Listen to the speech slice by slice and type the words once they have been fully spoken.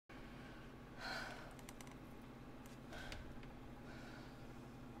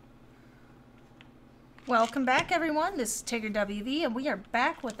Welcome back, everyone. This is Tigger WV, and we are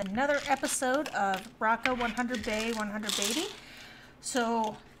back with another episode of Rocca 100 Bay, 100 Baby.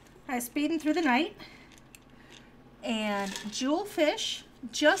 So, I was speeding through the night, and Jewel Fish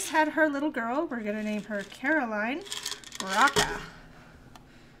just had her little girl. We're going to name her Caroline Rocca.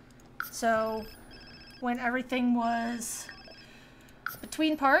 So, when everything was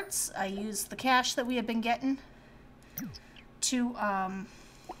between parts, I used the cash that we had been getting to,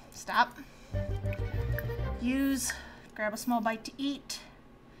 grab a small bite to eat.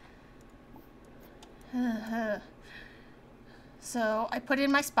 So I put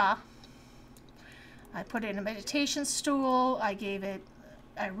in my spa. I put in a meditation stool. I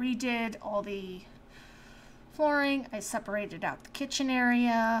redid all the flooring. I separated out the kitchen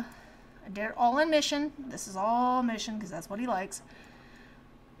area. I did it all in Mission. This is all Mission because that's what he likes.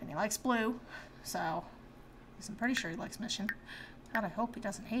 And he likes blue. So I'm pretty sure he likes Mission. God, I hope he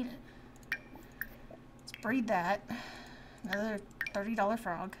doesn't hate it. Let's breed that. Another $30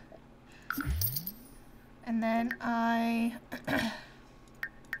 frog. And then I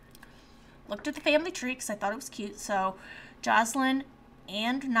looked at the family tree because I thought it was cute. So Jocelyn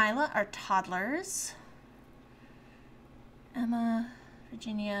and Nyla are toddlers. Emma,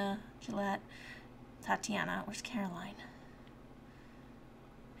 Virginia, Gillette, Tatiana. Where's Caroline?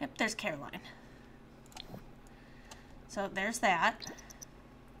 Yep, there's Caroline. So there's that.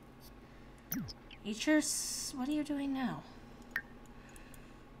 Eat your... What are you doing now?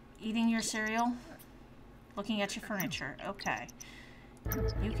 Eating your cereal? Looking at your furniture. Okay.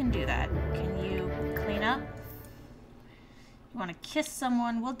 You can do that. Can you clean up? You want to kiss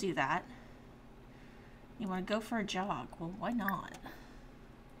someone? We'll do that. You want to go for a jog? Well, why not?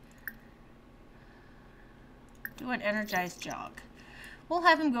 Do an energized jog. We'll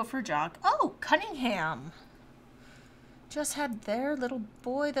have him go for a jog. Oh, Cunningham! Just had their little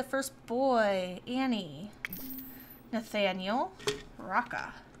boy, the first boy, Annie. Nathaniel,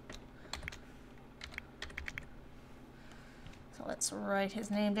 Rocca. So let's write his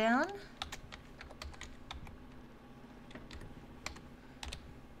name down.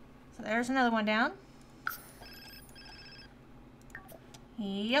 So there's another one down.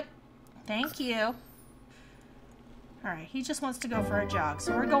 Yep, thank you. Alright, he just wants to go for a jog,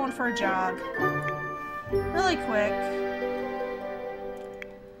 so we're going for a jog. Really quick.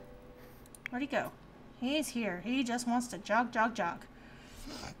 Where'd he go? He's here. He just wants to jog, jog, jog.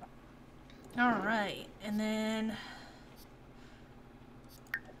 Alright, and then...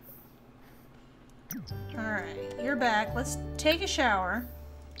 Alright, you're back. Let's take a shower.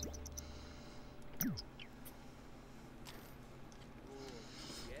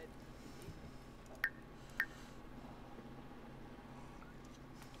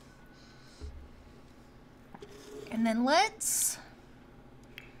 And then let's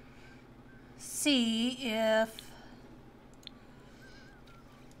see if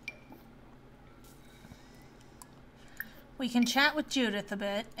we can chat with Judith a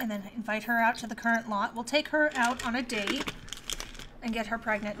bit and then invite her out to the current lot. We'll take her out on a date and get her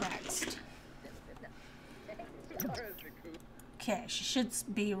pregnant next. Okay, she should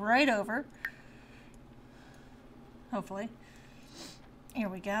be right over. Hopefully. Here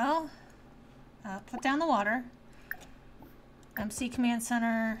we go. Put down the water. MC Command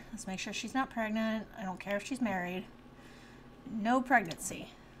Center. Let's make sure she's not pregnant. I don't care if she's married. No pregnancy.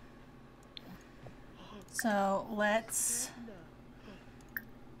 So let's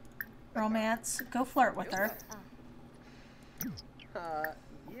romance. Go flirt with her.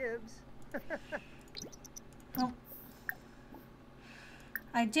 Yibs. Oh.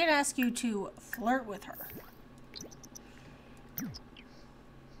 I did ask you to flirt with her.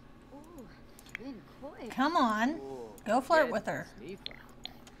 Come on. Go flirt with her. She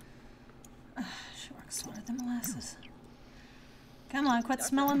works slower than molasses. Come on, quit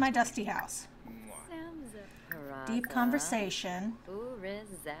smelling my dusty house. Deep conversation.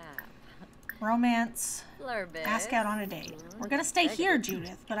 Romance. Ask out on a date. We're going to stay here,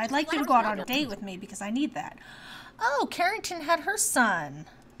 Judith, but I'd like you to go out on a date with me because I need that. Oh, Carrington had her son.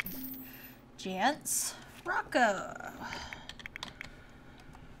 Jance. Rocca.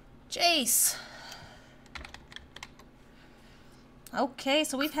 Jace. Okay,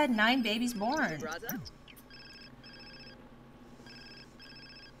 so we've had 9 babies born.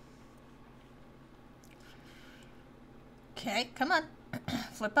 Okay, come on.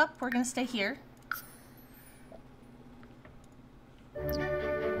 Flip up. We're going to stay here.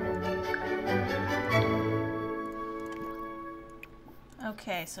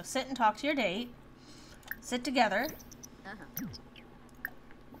 Okay, so sit and talk to your date. Sit together.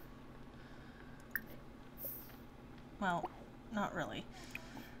 Well, not really.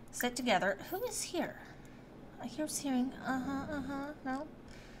 Sit together. Who is here? I was hearing, no.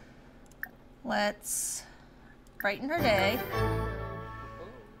 Let's brighten her day.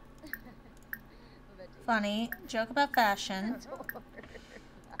 Funny, joke about fashion.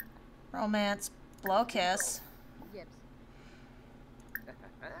 Romance, blow kiss.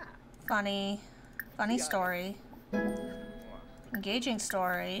 Funny story. Engaging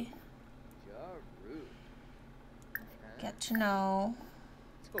story. Get to know.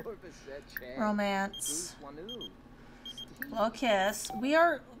 Romance. Blow kiss. We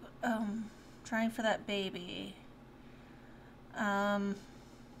are trying for that baby. No,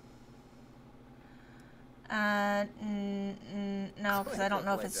 because I don't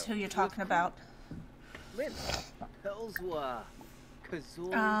know if it's who you're talking about.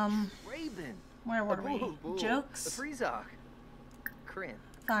 Where were we? Jokes?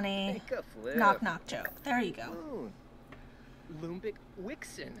 Funny. Knock knock joke. There you go.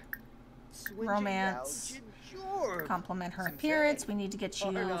 Romance. Compliment her appearance. We need to get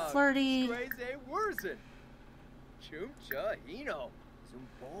you flirty. Make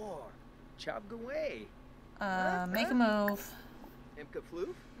a move.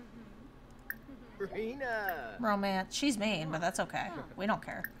 Romance. She's mean, but that's okay. We don't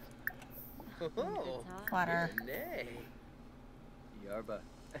care. Flatter.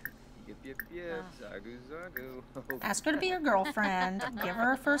 Ask her to be your girlfriend. Give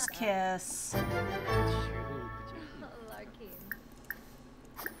her a first kiss.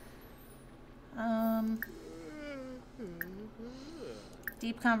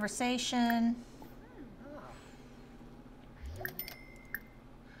 Deep conversation.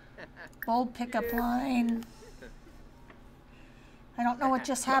 Bold pickup line. I don't know what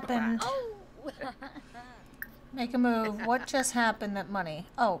just happened. Make a move. What just happened that money?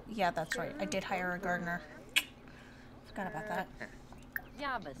 Oh, yeah, that's right. I did hire a gardener. Forgot about that.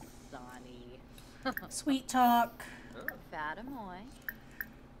 Sweet talk.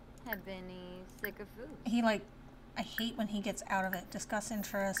 He I hate when he gets out of it. Discuss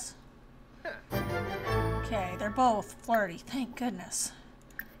interests. Okay, they're both flirty. Thank goodness.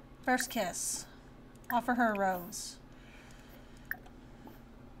 First kiss. Offer her a rose.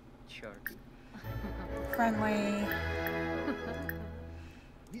 Friendly.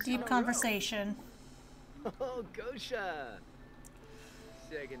 Deep conversation.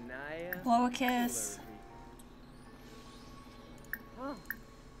 Blow a kiss.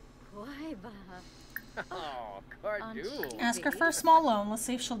 Ask her for a small loan. Let's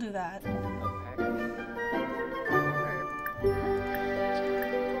see if she'll do that.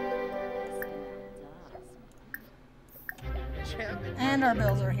 And our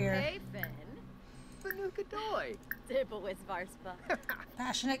bills are here.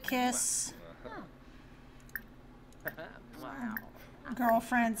 Passionate kiss.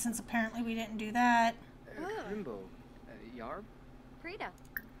 Girlfriend, since apparently we didn't do that.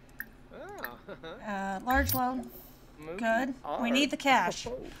 Large loan. Good. We need the cash.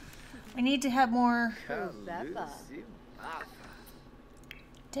 We need to have more.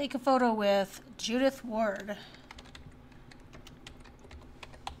 Take a photo with Judith Ward.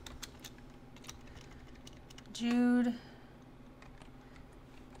 Jude.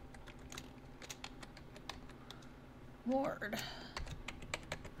 Ward.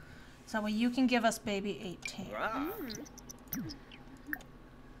 So you can give us baby 18.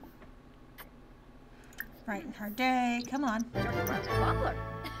 Brighten her day. Come on.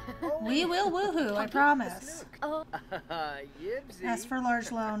 We will woohoo, I promise. Ask for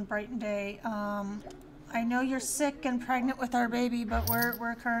large loan, brighten day. I know you're sick and pregnant with our baby, but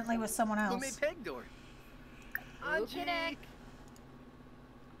we're currently with someone else.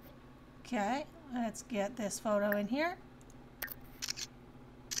 Okay, let's get this photo in here.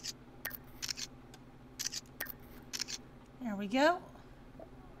 There we go.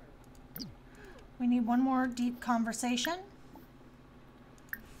 We need one more deep conversation.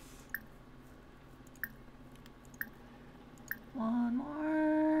 One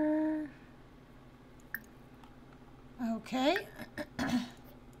more. Okay.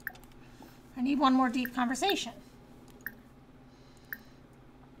 I need one more deep conversation.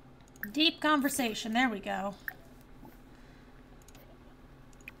 Deep conversation. There we go.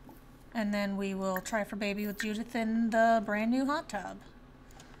 And then we will try for baby with Judith in the brand new hot tub.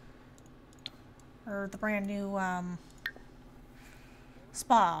 Or the brand new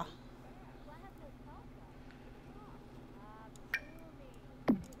spa.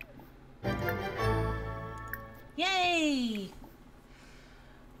 Yay!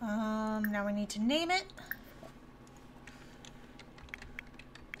 Now we need to name it.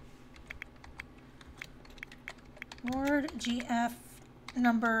 Ward GF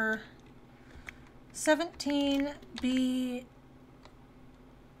number 17 be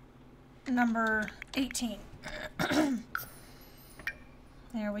number 18.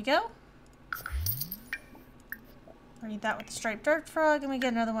 There we go. Read that with the striped dirt frog, and we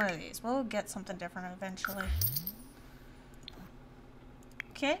get another one of these. We'll get something different eventually.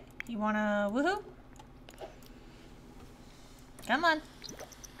 Okay, you wanna woohoo? Come on.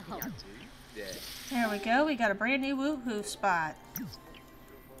 There we go. We got a brand new woohoo spot.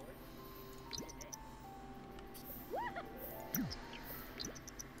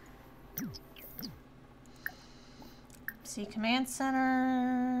 See, command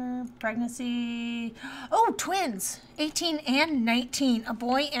center, pregnancy. Oh, twins! 18 and 19, a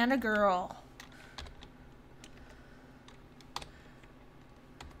boy and a girl.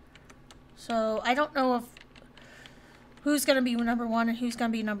 So I don't know if who's going to be number 1 and who's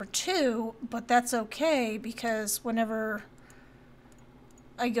going to be number 2, but that's okay because whenever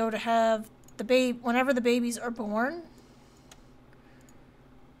I go to have the baby, whenever the babies are born.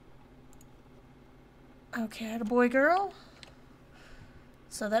 Okay, I had a boy, girl.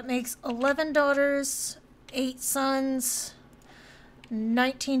 So that makes 11 daughters, 8 sons,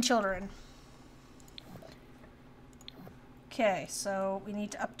 19 children. Okay, so we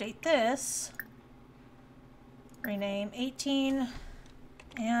need to update this. Rename 18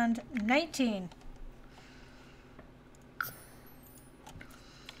 and 19.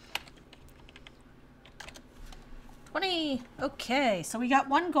 Okay, so we got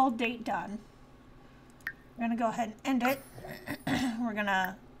one gold date done. We're gonna go ahead and end it. We're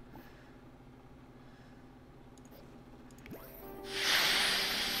gonna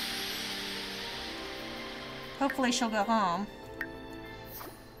hopefully she'll go home.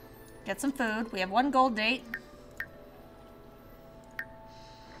 Get some food. We have one gold date.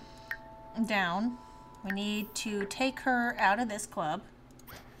 Down. We need to take her out of this club.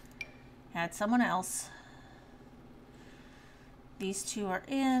 Add someone else. These two are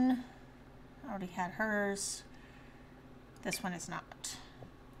in. Already had hers. This one is not.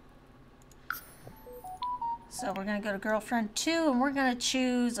 So we're gonna go to girlfriend 2 and we're gonna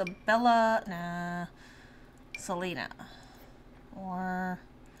choose a Selena or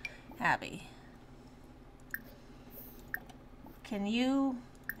Abby. Can you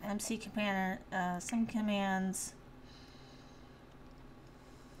MC commander some commands?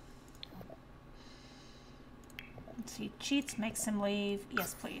 Let's see, cheats makes him leave.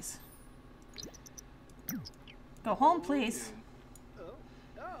 Yes, please. Go home, please.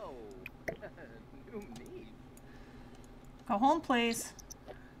 Go home, please.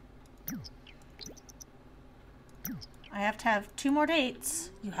 I have to have 2 more dates.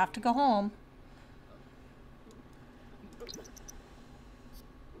 You have to go home.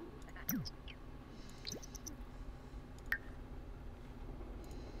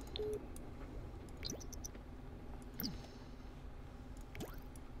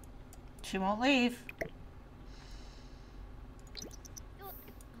 She won't leave.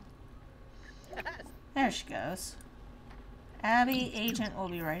 There she goes. Abby, agent will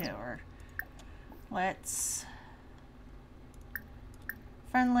be right over. Let's...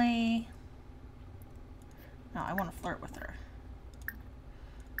 Friendly. No, I want to flirt with her.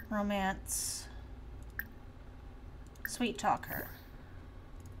 Romance. Sweet talk her.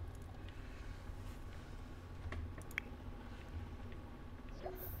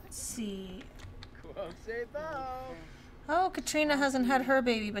 Let's see. Oh, Katrina hasn't had her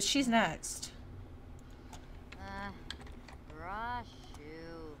baby, but she's next.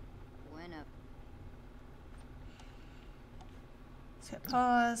 Let's hit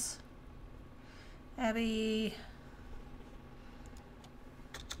pause. Abby.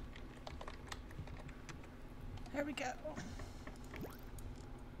 There we go.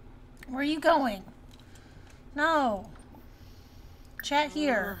 Where are you going? No. Chat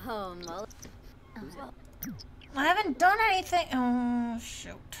here. I haven't done anything. Oh,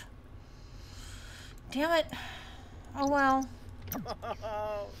 shoot. Damn it. Oh, well.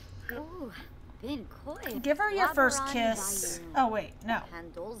 Give her your first kiss. Oh, wait. No.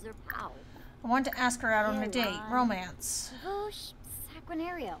 I want to ask her out on a date. Romance.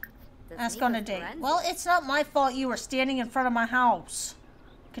 Ask on a date. Well, it's not my fault you were standing in front of my house,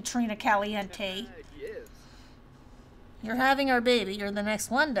 Katrina Caliente. You're having our baby. You're the next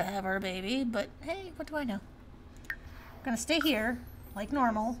one to have our baby, but hey, what do I know? I'm gonna stay here, like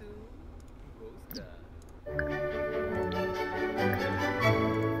normal.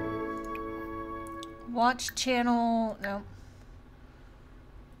 Watch channel... no.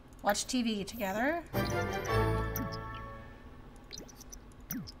 Watch TV together.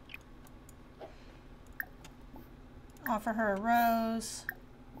 Offer her a rose.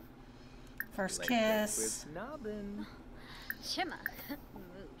 First kiss. Chima.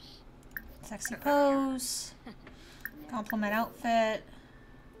 Moosh. Sexy pose. Compliment outfit.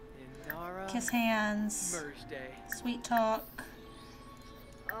 Kiss hands. Sweet talk.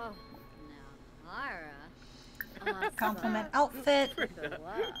 Oh, no. Mara. Compliment outfit.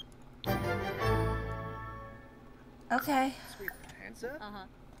 Okay. Sweet Panza? Uh-huh.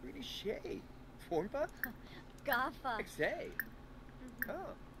 Pretty shade. Formpa? Gaffa. Exay.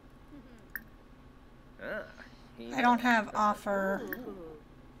 Oh. Ah. I don't have offer.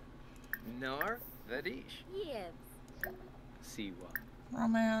 Nar Vadish. Yibs. Siwa.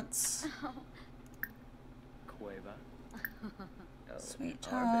 Romance. Cueva. Sweet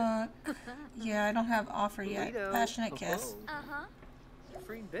talk. Yeah, I don't have offer yet. Burrito. Passionate kiss. Uh-huh.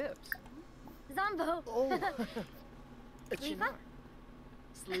 Free Bips. Zombo. Oh. Sleeva?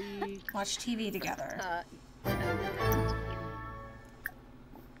 Sleep. Watch TV together.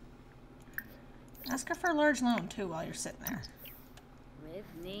 Ask her for a large loan too while you're sitting there.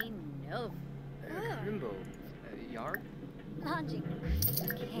 Rivni Nov. Rimbo. Yard? Logic.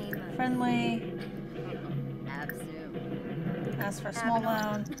 Kama. Friendly. Absu. Ask for a small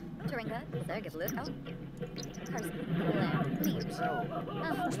loan. Turinga. Sergit Luko. Karsk. Oh.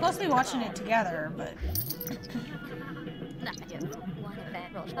 We're supposed to be watching it together, but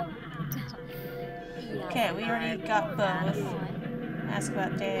okay, we already got both. Ask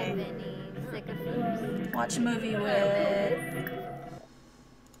about day. Watch a movie with.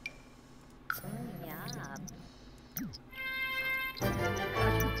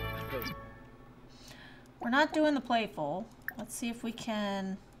 We're not doing the playful. Let's see if we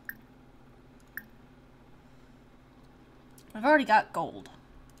can. We've already got gold.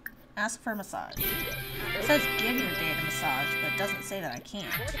 Ask for a massage. It says give your date a massage, but it doesn't say that I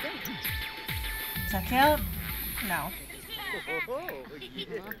can't. Does that count? No.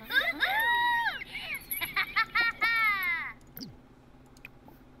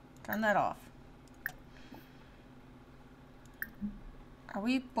 Turn that off. Are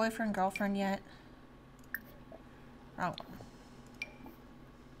we boyfriend, girlfriend yet? Oh.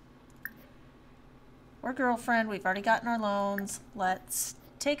 We're girlfriend. We've already gotten our loans. Let's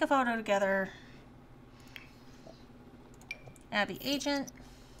take a photo together. Abby agent.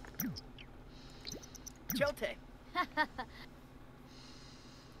 Chote.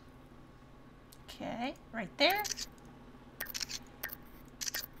 Okay, right there.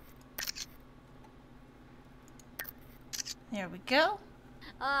 There we go.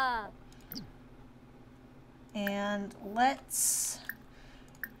 And let's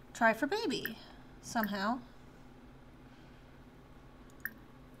try for baby somehow.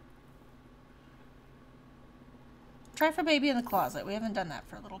 Try for baby in the closet. We haven't done that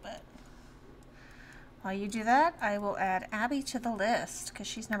for a little bit. While you do that, I will add Abby to the list because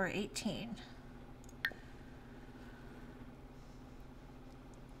she's number 18.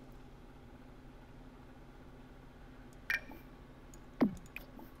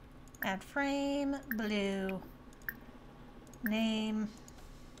 Add frame, blue, name,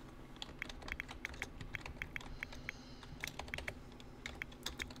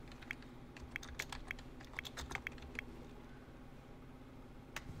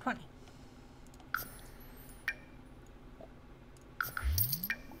 $20.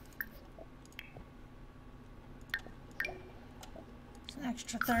 It's an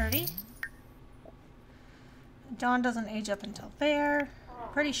extra 30. Dawn doesn't age up until there.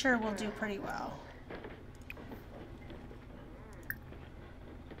 Pretty sure we'll do pretty well.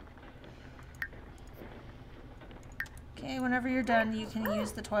 Okay, whenever you're done, you can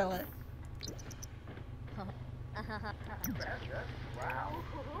use the toilet.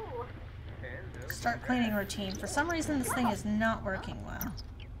 Start cleaning routine. For some reason, this thing is not working well.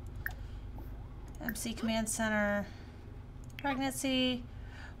 MC Command Center. Pregnancy.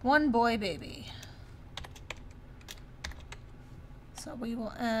 One boy baby. So we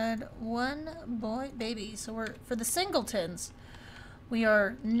will add one boy baby. So we're, for the singletons, we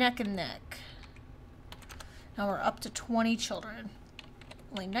are neck and neck. Now we're up to 20 children.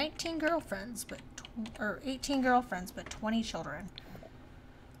 Only 19 girlfriends, but or 18 girlfriends, but 20 children.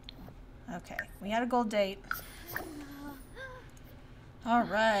 Okay, we had a gold date. All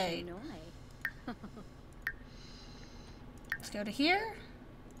right. Let's go to here.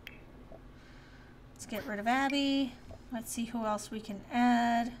 Let's get rid of Abby. Let's see who else we can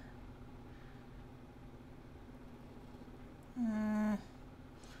add.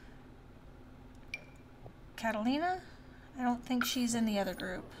 Catalina? I don't think she's in the other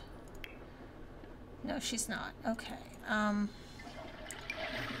group. No, she's not. Okay.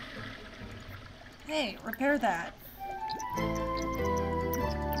 Hey, repair that.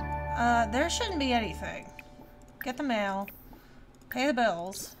 There shouldn't be anything. Get the mail. Pay the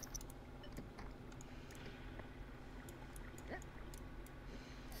bills.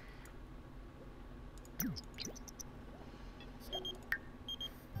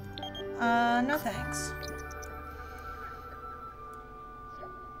 No thanks.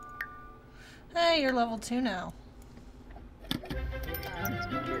 Hey, you're level 2 now.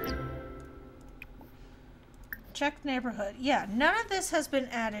 Check neighborhood. Yeah, none of this has been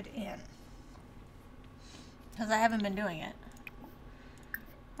added in. Because I haven't been doing it.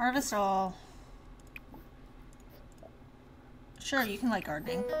 Harvest all. Sure, you can like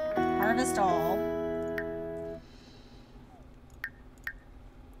gardening. Harvest all.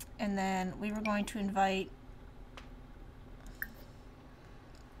 And then we were going to invite...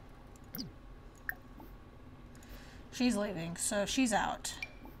 She's leaving, so she's out.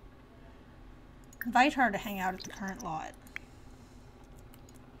 Invite her to hang out at the current lot.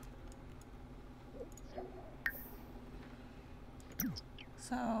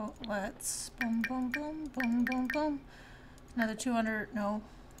 So let's boom, boom, boom, boom, boom, boom. Another 200, no,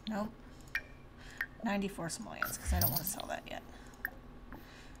 nope. 94 simoleons, because I don't want to sell that yet.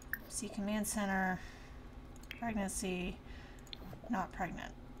 See, command center, pregnancy, not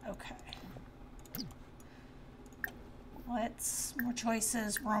pregnant. Okay. Let's, more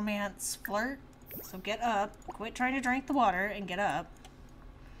choices, romance, flirt. So get up, quit trying to drink the water and get up.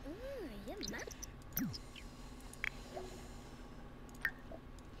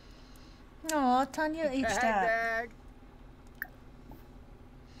 Oh, Tanya aged up. Bag.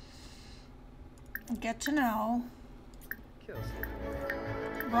 Get to know. Kills.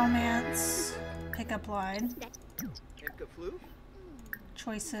 Romance, pickup line. Imka flu?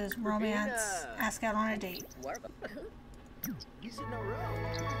 Choices, romance, ask out on a date. He's in a row.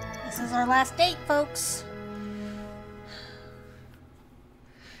 This is our last date, folks.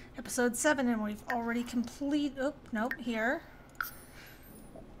 Episode 7, and we've already complete. Oh, nope, here.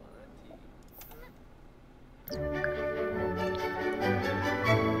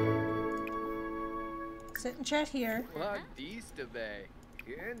 Sit and chat here.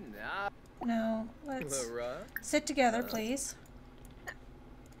 No, let's sit together, please.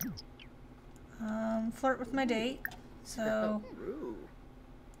 Flirt with my date. So,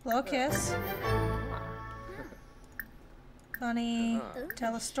 blow a kiss. Funny,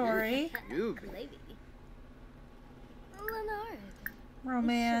 tell a story.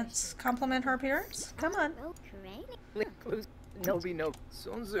 Romance, compliment her appearance. Come on.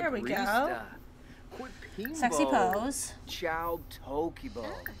 There we go. Sexy pose. Child Tokibo.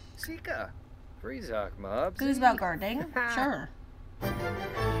 Sika. Freezak mobs. Who's about gardening? Sure.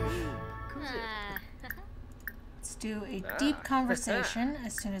 Let's do a deep conversation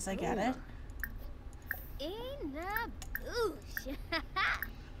as soon as I get it.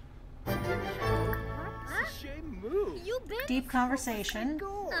 Deep conversation,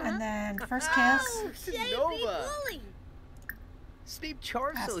 and then first kiss.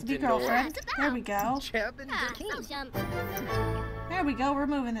 Has to be girlfriend. There we go. There we go. We're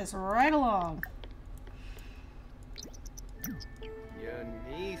moving this right along.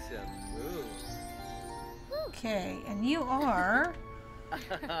 Okay, and you are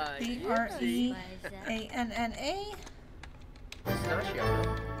B-R-E-A-N-N-A.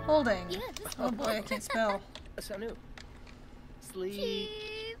 Holding. Oh boy, I can't spell. Sleep.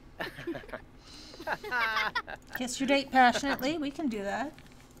 Kiss your date passionately. We can do that.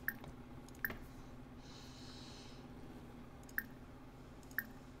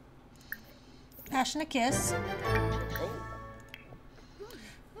 Passionate kiss.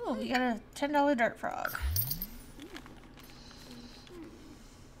 Oh, we got a $10 dart frog.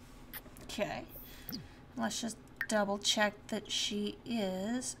 Okay. Let's just double check that she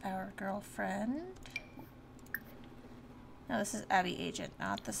is our girlfriend. No, this is Abby Agent,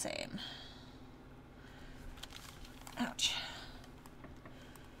 not the same. Ouch.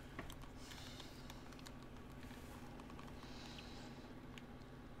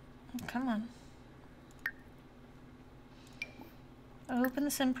 Come on. Open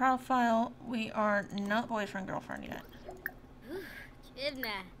the sim profile. We are not boyfriend girlfriend yet.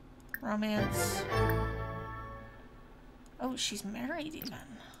 Romance. Oh, she's married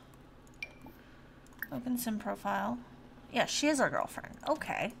even. Open sim profile. Yeah, she is our girlfriend.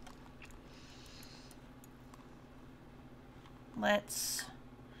 Okay. Let's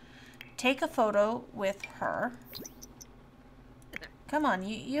take a photo with her. Come on,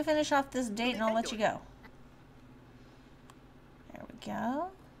 you finish off this date and I'll let you go. There we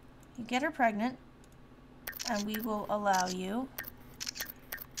go. You get her pregnant, and we will allow you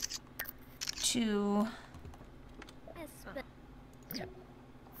to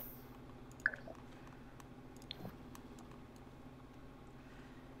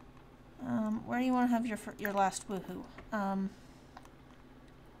where do you want to have your last woohoo?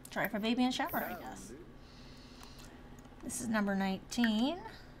 Try for baby and shower, I guess. This is number 19.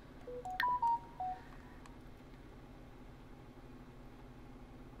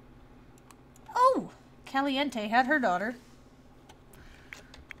 Oh! Caliente had her daughter.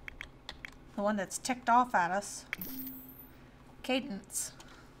 The one that's ticked off at us. Cadence.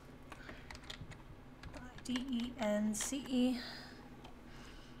 D-E-N-C-E.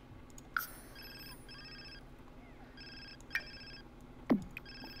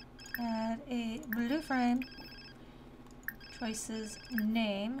 Add a blue frame. Choices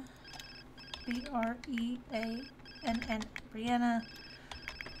name. B-R-E-A-N-N. Brianna.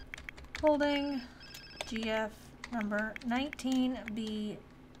 Holding. GF number 19. B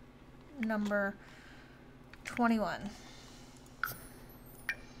number 21.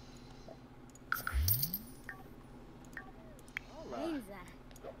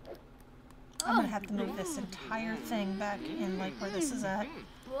 I'm gonna have to move this entire thing back in, like where this is at.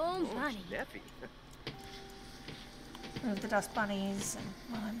 Move the dust bunnies, and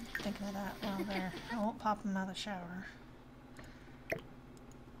while I'm thinking of that, well, there. I won't pop them out of the shower.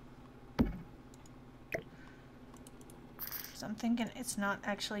 So I'm thinking it's not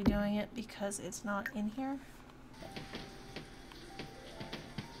actually doing it because it's not in here.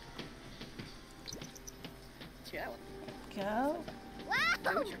 Go.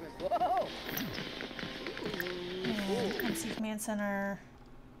 Whoa! And MC Command Center.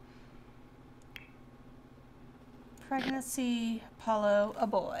 Pregnancy, Apollo, a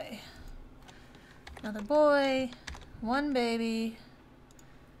boy. Another boy, one baby.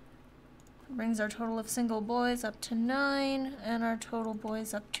 Brings our total of single boys up to 9, and our total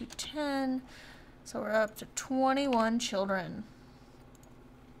boys up to 10. So we're up to 21 children.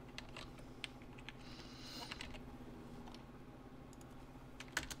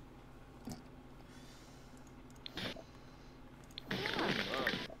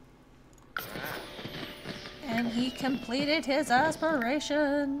 And he completed his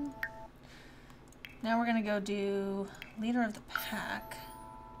aspiration. Now we're gonna go do leader of the pack.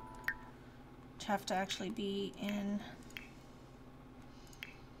 Which have to actually be in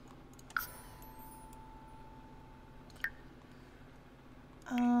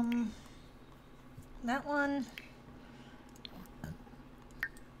that one.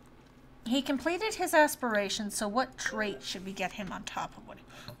 He completed his aspiration, so what trait should we get him on top of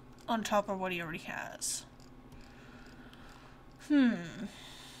what he already has?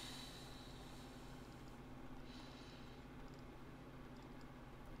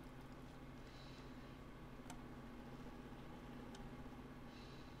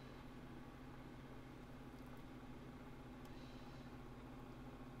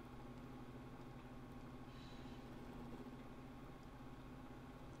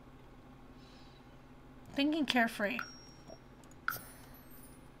 Thinking carefree.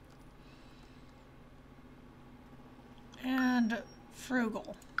 And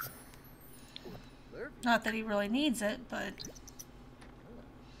frugal. Not that he really needs it, but...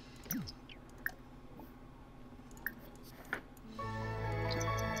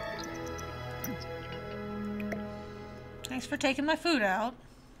 Thanks for taking my food out.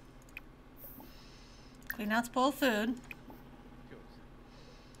 Clean out spoiled food.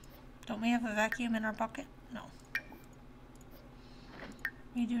 Don't we have a vacuum in our bucket? No.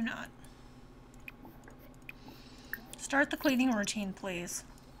 We do not. Start the cleaning routine, please.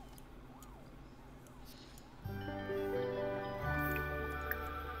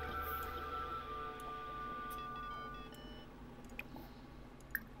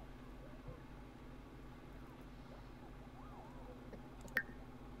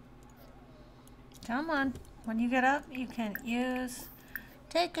 Come on. When you get up, you can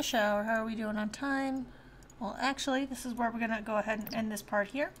take a shower. How are we doing on time? Well, actually, this is where we're going to go ahead and end this part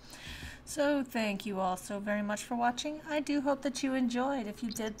here. So thank you all so very much for watching. I do hope that you enjoyed. If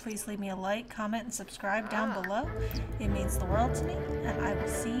you did, please leave me a like, comment, and subscribe down below. It means the world to me, and I will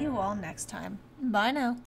see you all next time. Bye now.